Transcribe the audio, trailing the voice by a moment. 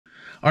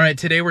All right,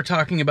 today we're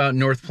talking about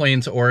North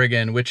Plains,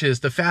 Oregon, which is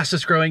the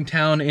fastest growing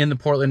town in the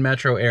Portland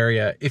metro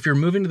area. If you're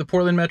moving to the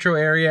Portland metro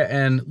area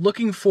and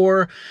looking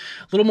for a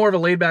little more of a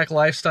laid-back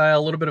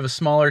lifestyle, a little bit of a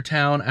smaller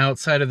town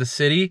outside of the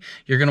city,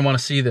 you're going to want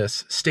to see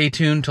this. Stay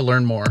tuned to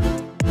learn more.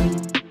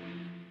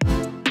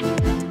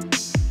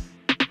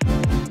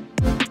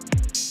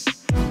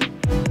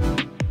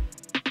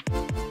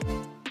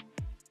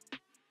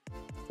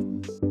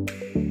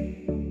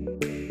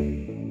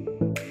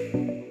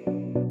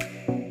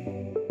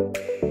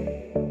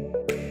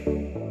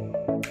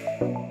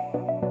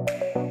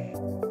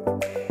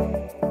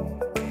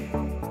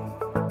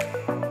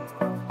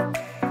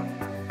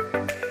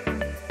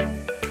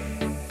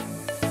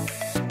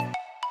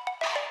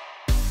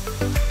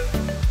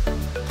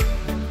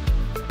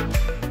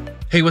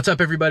 Hey, what's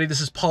up everybody? This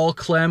is Paul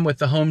Clem with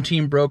the Home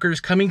Team Brokers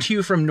coming to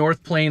you from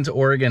North Plains,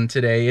 Oregon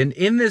today. And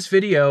in this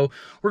video,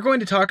 we're going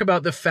to talk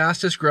about the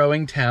fastest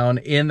growing town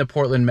in the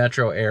Portland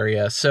metro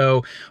area.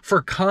 So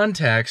for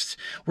context,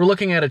 we're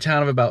looking at a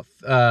town of about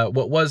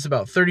what was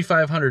about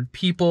 3,500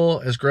 people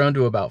has grown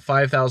to about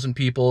 5,000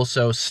 people.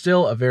 So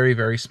still a very,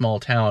 very small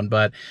town,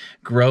 but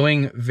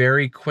growing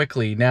very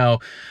quickly. Now,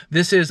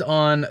 this is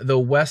on the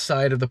west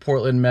side of the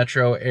Portland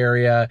metro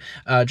area,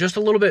 just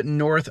a little bit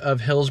north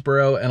of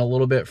Hillsboro and a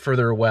little bit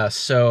further west.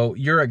 So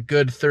you're a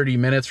good 30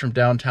 minutes from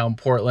downtown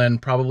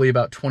Portland, probably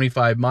about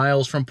 25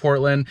 miles from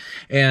Portland,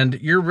 and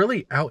you're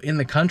really out in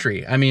the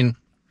country. I mean,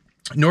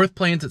 North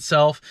Plains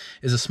itself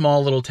is a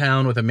small little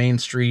town with a main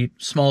street,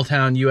 small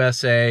town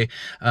USA,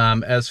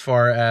 as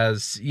far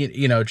as,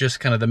 you know, just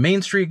kind of the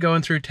main street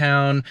going through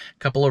town, a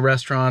couple of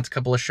restaurants, a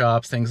couple of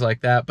shops, things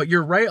like that. But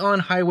you're right on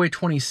Highway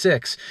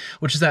 26,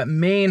 which is that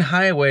main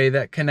highway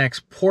that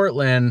connects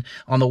Portland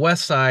on the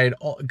west side,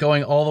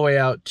 going all the way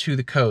out to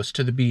the coast,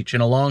 to the beach,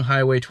 and along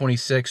Highway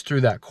 26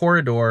 through that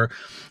corridor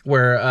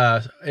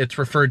where it's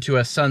referred to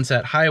as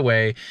Sunset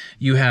Highway.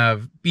 You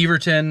have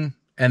Beaverton,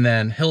 and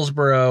then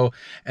Hillsboro,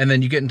 and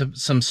then you get into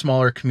some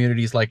smaller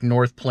communities like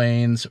North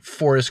Plains,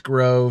 Forest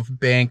Grove,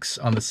 Banks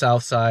on the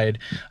south side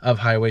of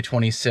Highway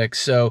 26.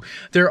 So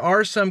there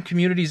are some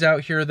communities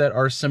out here that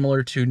are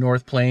similar to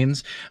North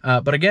Plains,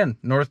 but again,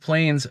 North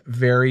Plains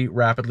very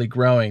rapidly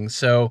growing.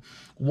 So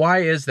why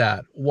is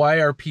that? Why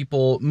are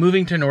people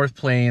moving to North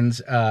Plains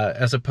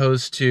as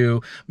opposed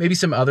to maybe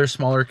some other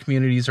smaller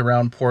communities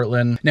around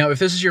Portland? Now, if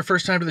this is your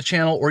first time to the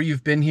channel or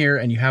you've been here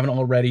and you haven't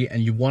already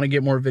and you want to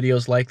get more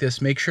videos like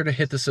this, make sure to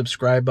hit the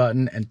subscribe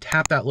button and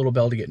tap that little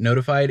bell to get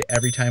notified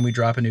every time we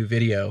drop a new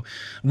video.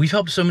 We've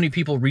helped so many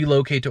people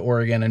relocate to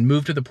Oregon and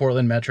move to the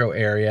Portland metro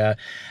area.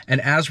 And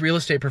as real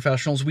estate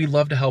professionals, we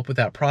love to help with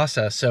that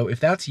process. So if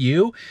that's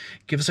you,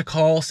 give us a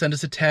call, send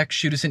us a text,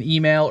 shoot us an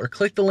email, or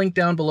click the link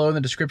down below in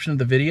the description of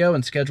the video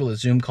and schedule a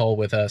Zoom call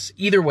with us.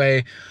 Either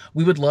way,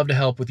 we would love to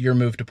help with your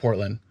move to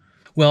Portland.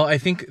 Well, I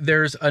think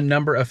there's a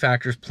number of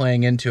factors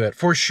playing into it.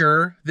 For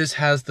sure, this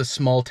has the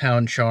small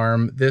town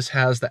charm. This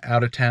has the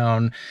out of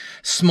town,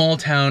 small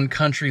town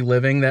country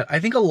living that I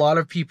think a lot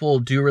of people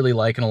do really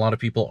like and a lot of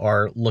people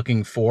are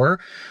looking for.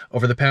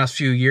 Over the past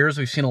few years,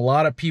 we've seen a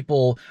lot of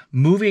people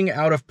moving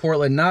out of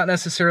Portland, not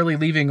necessarily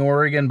leaving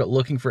Oregon, but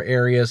looking for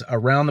areas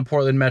around the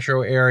Portland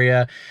metro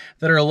area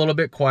that are a little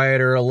bit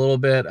quieter, a little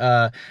bit,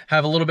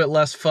 have a little bit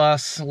less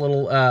fuss, a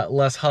little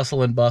less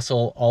hustle and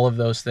bustle, all of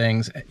those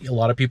things. A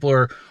lot of people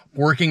are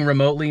working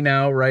remotely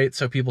now, right?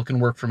 So people can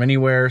work from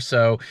anywhere.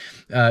 So,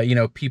 you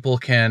know, people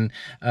can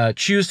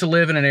choose to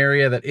live in an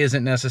area that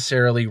isn't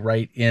necessarily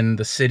right in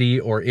the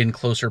city or in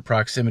closer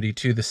proximity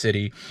to the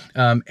city.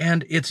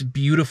 And it's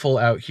beautiful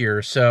out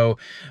here. So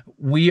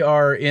we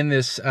are in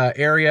this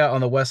area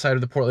on the west side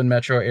of the Portland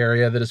metro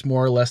area that is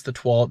more or less the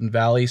Tualatin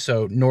Valley.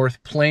 So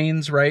North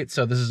Plains, right?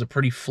 So this is a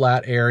pretty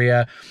flat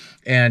area.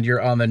 And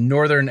you're on the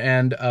northern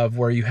end of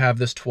where you have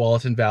this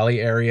Tualatin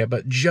Valley area,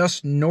 but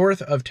just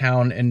north of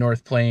town in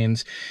North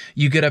Plains,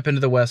 you get up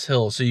into the West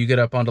Hills. So you get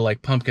up onto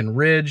like Pumpkin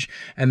Ridge,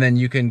 and then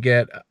you can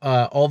get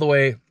all the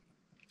way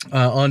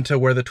onto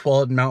where the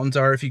Tualatin Mountains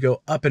are. If you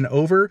go up and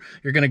over,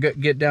 you're going to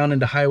get down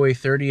into Highway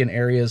 30 in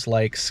areas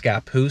like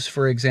Scappoose,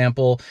 for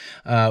example,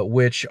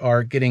 which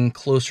are getting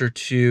closer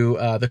to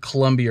the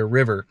Columbia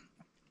River.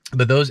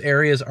 But those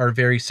areas are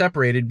very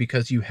separated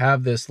because you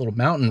have this little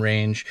mountain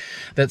range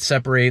that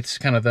separates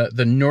kind of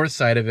the north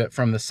side of it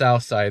from the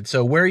south side.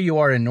 So where you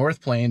are in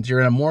North Plains,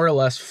 you're in a more or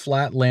less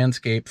flat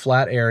landscape,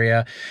 flat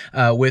area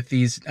with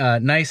these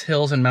nice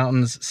hills and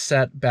mountains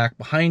set back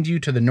behind you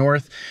to the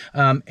north.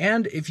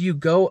 And if you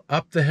go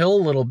up the hill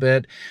a little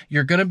bit,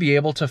 you're going to be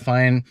able to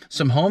find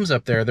some homes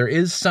up there. There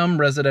is some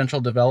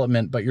residential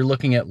development, but you're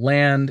looking at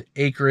land,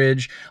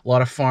 acreage, a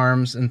lot of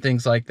farms and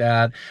things like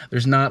that.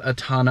 There's not a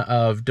ton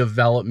of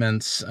development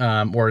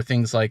or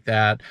things like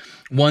that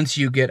once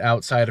you get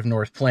outside of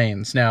North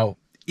Plains. Now,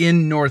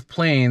 in North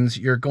Plains,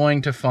 you're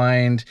going to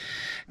find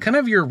kind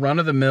of your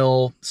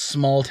run-of-the-mill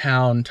small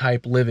town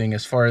type living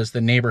as far as the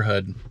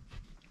neighborhood.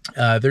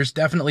 There's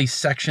definitely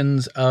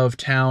sections of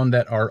town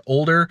that are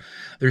older.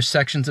 There's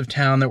sections of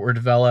town that were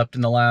developed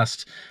in the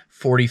last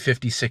 40,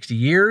 50, 60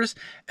 years.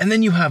 And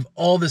then you have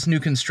all this new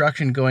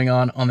construction going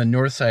on the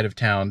north side of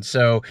town.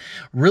 So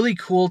really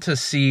cool to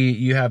see.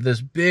 You have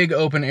this big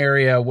open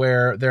area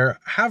where there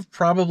have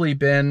probably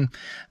been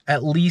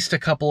at least a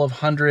couple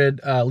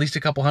hundred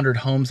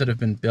homes that have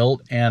been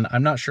built. And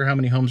I'm not sure how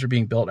many homes are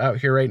being built out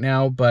here right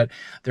now, but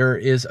there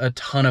is a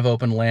ton of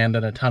open land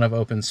and a ton of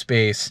open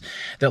space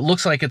that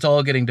looks like it's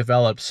all getting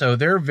developed. So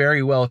there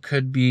very well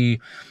could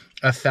be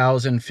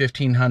 1,000,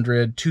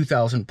 1,500,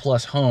 2,000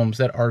 plus homes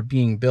that are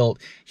being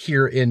built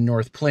here in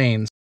North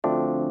Plains.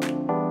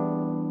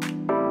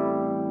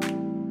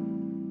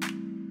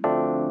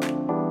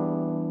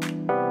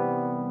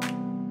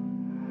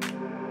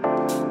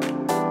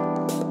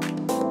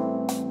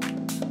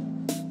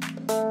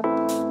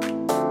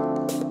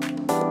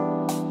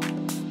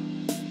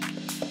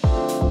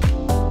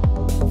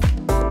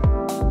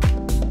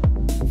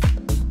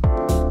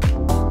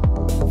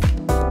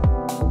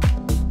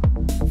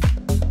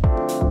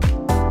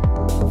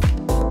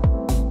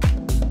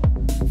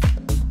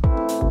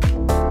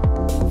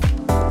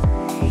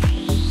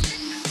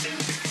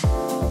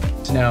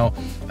 Now,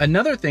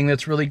 another thing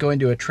that's really going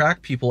to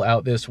attract people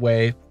out this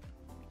way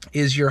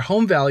is your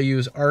home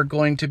values are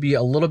going to be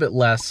a little bit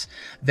less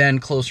than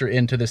closer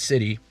into the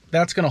city.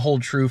 That's going to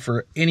hold true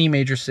for any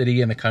major city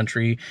in the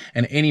country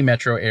and any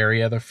metro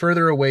area. The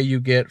further away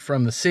you get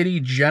from the city,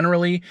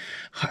 generally,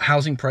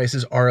 housing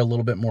prices are a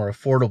little bit more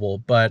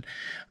affordable. But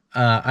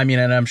I mean,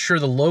 and I'm sure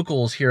the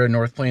locals here in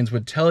North Plains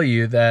would tell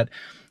you that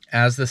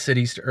as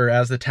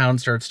the town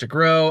starts to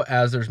grow,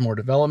 as there's more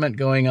development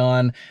going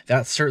on,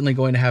 that's certainly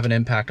going to have an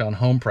impact on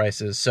home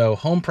prices. So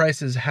home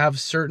prices have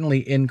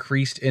certainly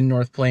increased in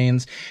North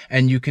Plains,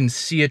 and you can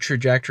see a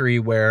trajectory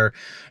where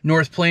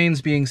North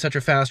Plains being such a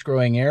fast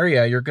growing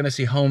area, you're going to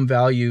see home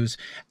values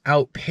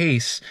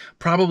outpace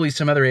probably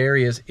some other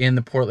areas in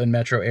the Portland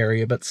metro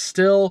area, but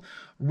still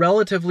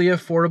relatively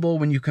affordable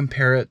when you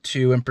compare it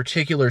to, in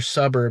particular,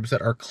 suburbs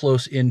that are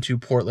close into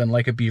Portland,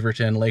 like a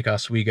Beaverton, Lake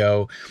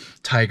Oswego,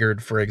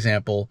 Tigard, for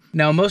example.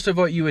 Now, most of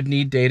what you would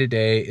need day to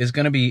day is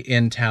going to be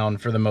in town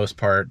for the most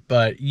part,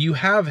 but you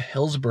have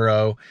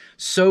Hillsboro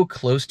so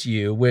close to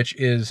you, which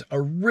is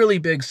a really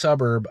big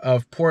suburb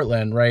of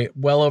Portland, right?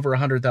 Well over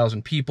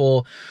 100,000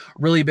 people,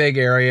 really big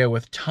area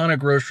with a ton of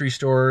grocery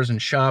stores and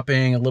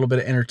shopping, a little bit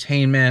of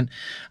entertainment,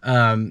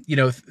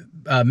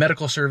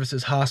 medical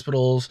services,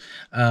 hospitals,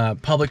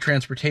 public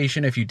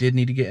transportation if you did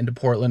need to get into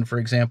Portland, for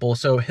example.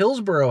 So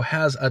Hillsboro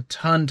has a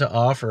ton to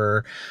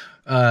offer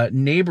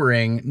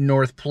neighboring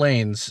North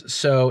Plains.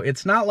 So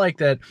it's not like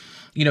that,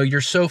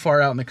 you're so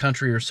far out in the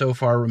country or so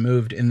far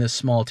removed in this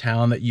small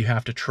town that you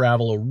have to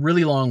travel a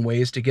really long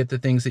ways to get the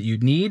things that you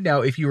need.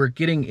 Now, if you were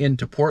getting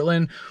into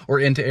Portland or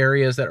into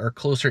areas that are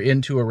closer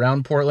into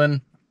around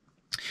Portland,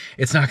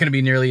 it's not going to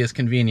be nearly as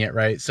convenient,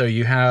 right? So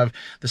you have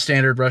the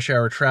standard rush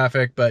hour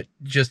traffic, but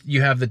just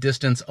you have the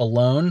distance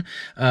alone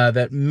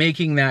that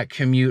making that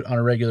commute on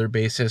a regular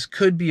basis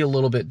could be a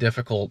little bit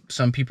difficult.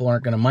 Some people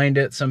aren't going to mind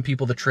it. Some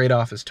people, the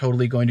trade-off is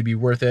totally going to be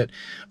worth it.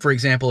 For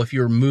example, if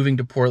you were moving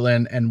to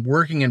Portland and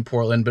working in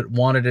Portland, but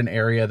wanted an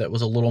area that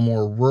was a little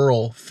more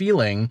rural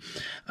feeling,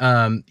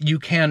 you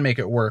can make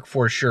it work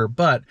for sure.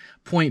 But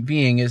point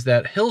being is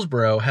that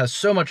Hillsboro has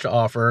so much to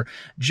offer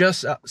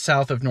just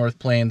south of North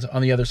Plains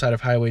on the other side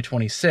of Highway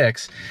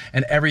 26,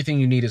 and everything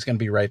you need is going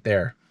to be right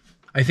there.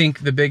 I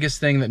think the biggest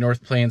thing that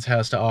North Plains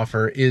has to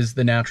offer is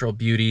the natural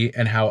beauty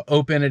and how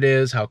open it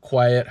is, how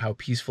quiet, how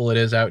peaceful it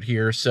is out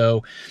here.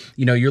 So,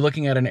 you're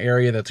looking at an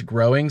area that's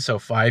growing. So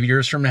 5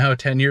 years from now,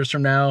 10 years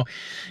from now,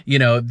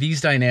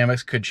 these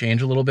dynamics could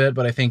change a little bit,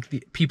 but I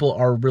think people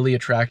are really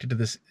attracted to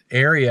this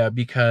area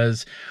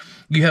because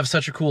you have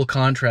such a cool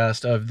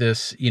contrast of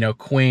this,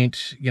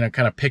 quaint,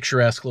 kind of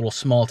picturesque little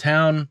small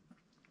town.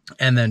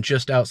 And then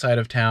just outside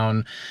of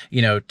town,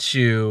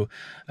 to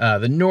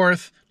the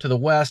north, to the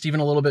west,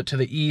 even a little bit to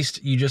the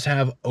east, you just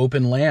have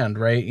open land,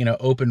 right?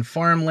 Open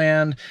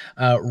farmland,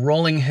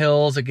 rolling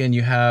hills. Again,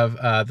 you have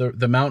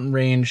the mountain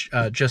range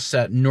just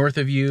set north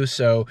of you.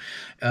 So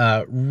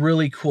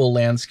really cool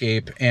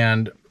landscape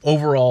and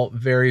overall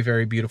very,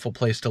 very beautiful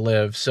place to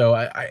live. So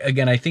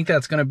I think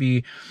that's going to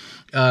be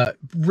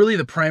really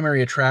the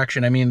primary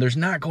attraction. I mean, there's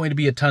not going to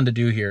be a ton to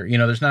do here.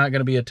 There's not going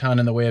to be a ton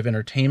in the way of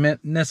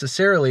entertainment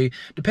necessarily,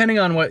 depending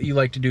on what you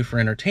like to do for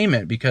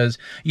entertainment, because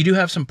you do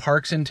have some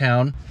parks in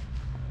town.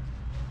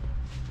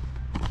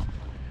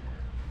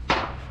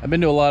 I've been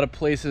to a lot of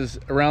places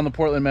around the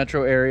Portland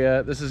metro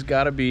area. This has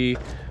got to be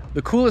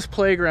the coolest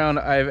playground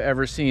I've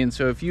ever seen.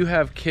 So if you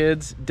have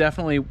kids,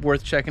 definitely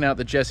worth checking out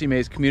the Jessie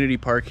Mays Community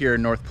Park here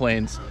in North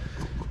Plains.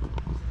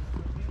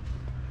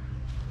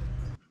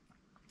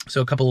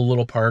 So a couple of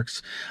little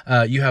parks.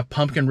 You have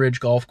Pumpkin Ridge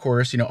Golf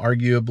Course,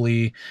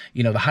 arguably,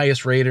 the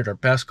highest rated or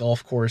best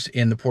golf course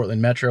in the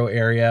Portland metro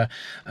area.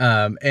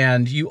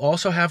 And you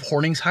also have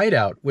Hornings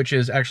Hideout, which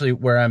is actually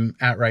where I'm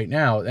at right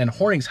now. And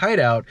Hornings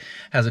Hideout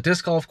has a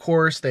disc golf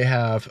course. They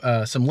have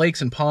some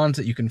lakes and ponds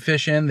that you can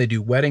fish in. They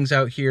do weddings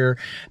out here.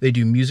 They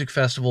do music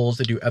festivals.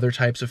 They do other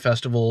types of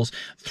festivals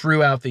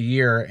throughout the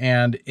year.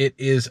 And it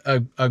is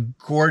a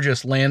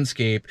gorgeous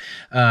landscape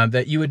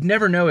that you would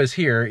never know is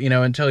here,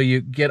 until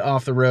you get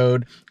off the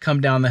road,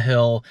 come down the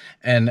hill,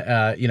 and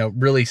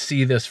really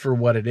see this for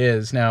what it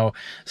is. Now,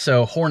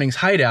 so Hornings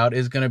Hideout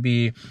is going to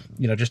be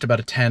just about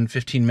a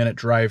 10-15 minute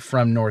drive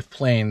from North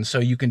Plains, so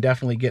you can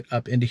definitely get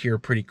up into here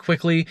pretty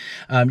quickly.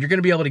 You're going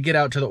to be able to get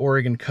out to the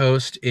Oregon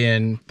coast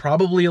in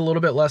probably a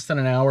little bit less than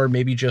an hour,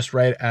 maybe just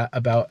right at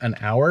about an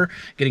hour,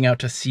 getting out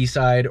to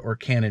Seaside or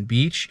Cannon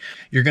Beach.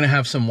 You're going to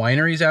have some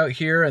wineries out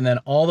here, and then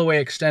all the way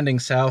extending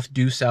south,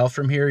 due south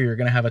from here, you're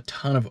going to have a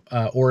ton of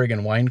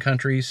Oregon wine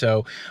country,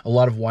 so a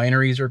lot of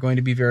wineries are going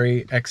to be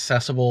very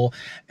accessible.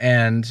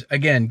 And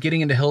again,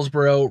 getting into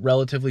Hillsboro,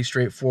 relatively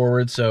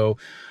straightforward. So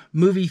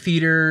movie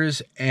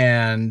theaters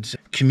and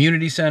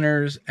community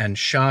centers and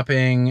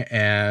shopping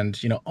and,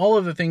 all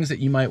of the things that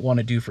you might want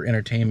to do for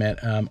entertainment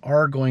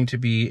are going to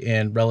be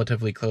in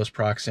relatively close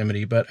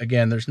proximity. But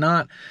again, there's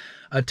not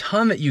a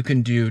ton that you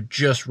can do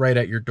just right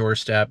at your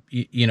doorstep,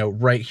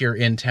 right here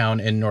in town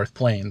in North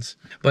Plains.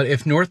 But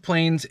if North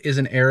Plains is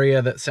an area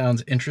that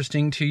sounds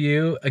interesting to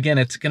you, again,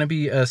 it's going to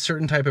be a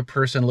certain type of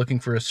person looking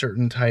for a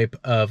certain type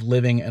of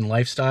living and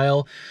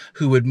lifestyle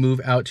who would move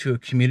out to a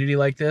community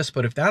like this.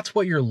 But if that's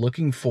what you're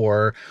looking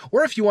for,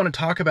 or if you want to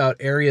talk about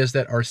areas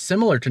that are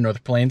similar to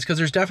North Plains, because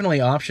there's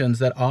definitely options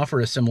that offer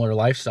a similar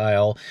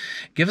lifestyle,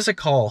 give us a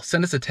call,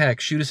 send us a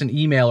text, shoot us an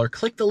email, or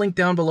click the link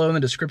down below in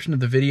the description of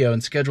the video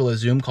and schedule a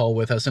Zoom call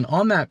with us. And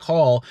on that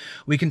call,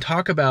 we can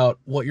talk about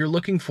what you're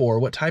looking for,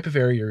 what type of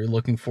area you're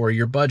looking for,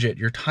 your budget,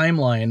 your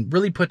timeline,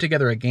 really put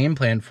together a game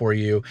plan for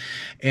you.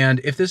 And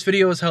if this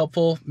video is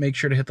helpful, make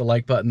sure to hit the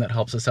like button. That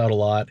helps us out a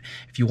lot.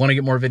 If you want to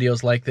get more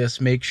videos like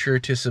this, make sure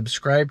to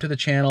subscribe to the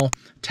channel,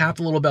 tap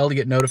the little bell to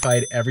get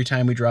notified every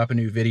time we drop a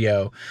new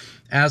video.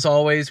 As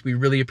always, we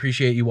really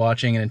appreciate you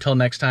watching, and until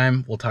next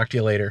time, we'll talk to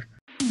you later.